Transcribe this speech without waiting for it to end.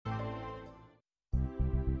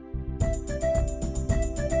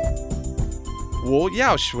我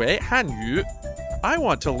要学汉语 I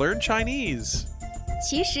want to learn Chinese.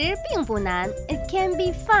 其实并不难 It can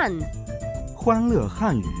be fun. 欢乐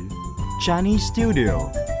汉语 Chinese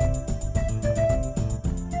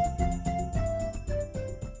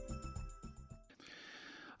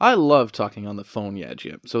Studio。I love talking on the phone,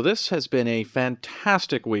 Jim. So this has been a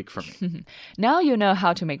fantastic week for me. Now you know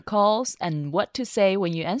how to make calls and what to say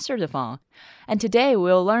when you answer the phone. And today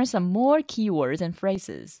we'll learn some more keywords and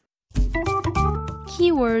phrases.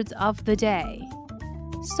 Keywords of the day.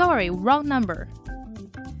 Sorry, wrong number.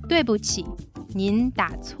 对不起，您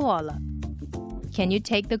打错了。Can you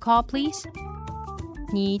take the call, please?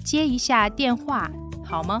 你接一下电话，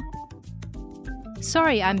好吗？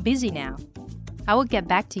 Sorry, I'm busy now. I will get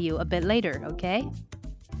back to you a bit later, okay?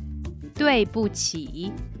 对不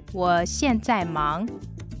起，我现在忙，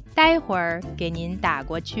待会儿给您打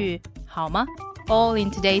过去，好吗？ All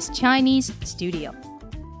in today's Chinese studio.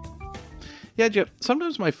 Yeah, Jim,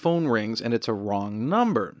 sometimes my phone rings and it's a wrong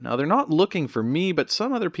number. Now, they're not looking for me, but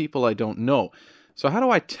some other people I don't know. So how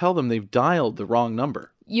do I tell them they've dialed the wrong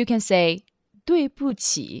number? You can say, 对不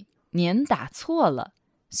起，您打错了。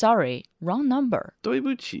Sorry, wrong number. 对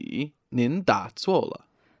不起，您打错了。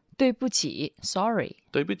对不起, sorry.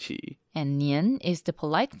 对不起。 And 您 is the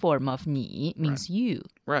polite form of 你, means you.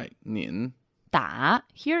 Right, 您。打,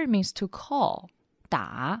 here it means to call.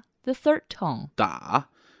 打, the third tone. 打.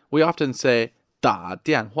 We often say 打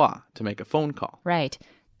电话 to make a phone call. Right.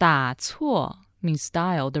 打错 means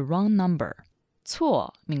dial the wrong number.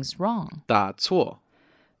 错 means wrong. 打错。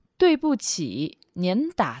对不起，您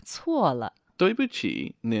打错了。对不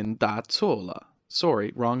起，您打错了。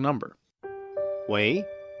Sorry, wrong number. 喂，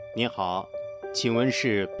你好，请问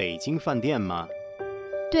是北京饭店吗？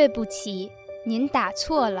对不起，您打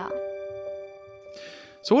错了。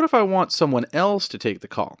So what if I want someone else to take the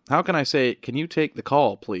call? How can I say, can you take the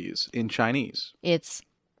call, please, in Chinese? It's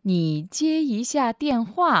你接一下电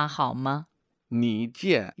话好吗？你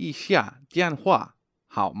接一下电话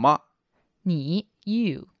好吗？你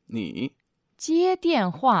you 你接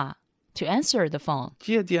电话 to answer the phone.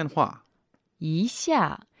 接电话一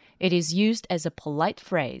下 it is used as a polite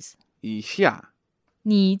phrase. 一下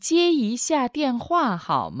你接一下电话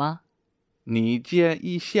好吗？你接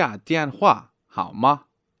一下电话好吗？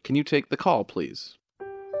 Can you take the call, please?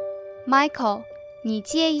 Michael, 你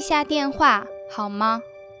接一下电话好吗？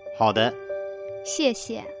好的。谢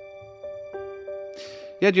谢。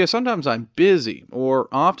Yeah, sometimes I'm busy, or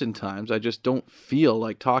oftentimes I just don't feel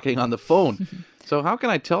like talking on the phone. So how can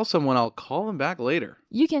I tell someone I'll call them back later?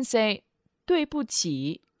 You can say 对不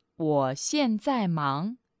起，我现在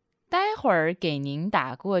忙，待会儿给您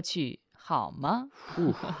打过去，好吗？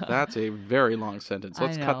 Ooh, that's a very long sentence.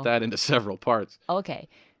 Let's I cut know. that into several parts. Okay.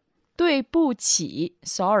 对不起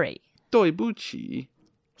sorry. 对不起，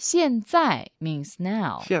现在 means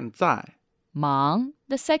now. 现在忙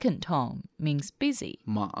the second tone means busy.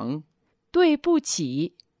 忙。对不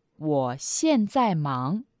起，我现在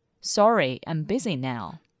忙。Sorry, I'm busy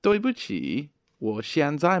now. 对不起，我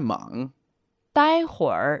现在忙。待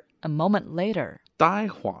会儿 a moment later. 待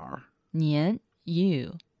会儿您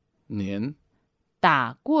you. 您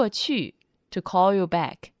打过去 to call you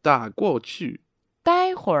back. 打过去。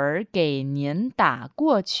待会儿给您打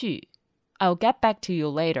过去。I'll get back to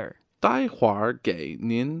you later. 待会儿给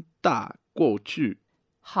您打过去，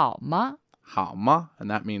好吗？好吗？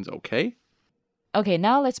 And that means okay. Okay,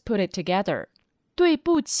 now let's put it together. 对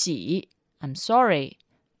不起 I'm sorry.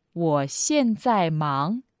 我现在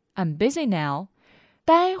忙 I'm busy now.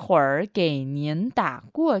 待会儿给您打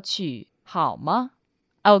过去，好吗？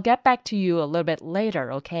 I'll get back to you a little bit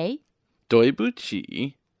later, okay? 对不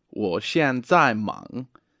起，我现在忙，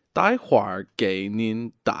待会儿给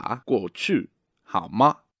您打过去，好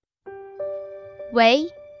吗？喂，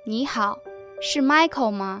你好，是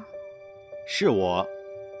Michael 吗？是我。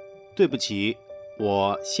对不起，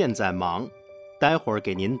我现在忙，待会儿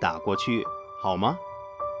给您打过去，好吗？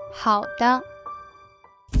好的。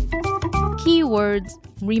Keywords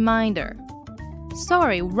reminder.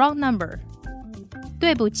 Sorry, wrong number.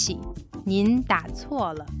 对不起，您打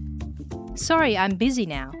错了。Sorry, I'm busy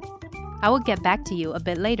now. I will get back to you a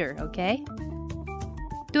bit later, okay?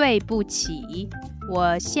 对不起，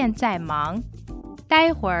我现在忙，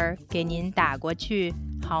待会儿给您打过去，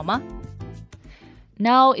好吗？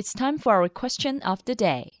 Now it's time for our question of the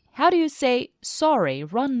day. How do you say sorry,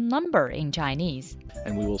 wrong number in Chinese?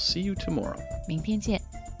 And we will see you tomorrow. 明天见。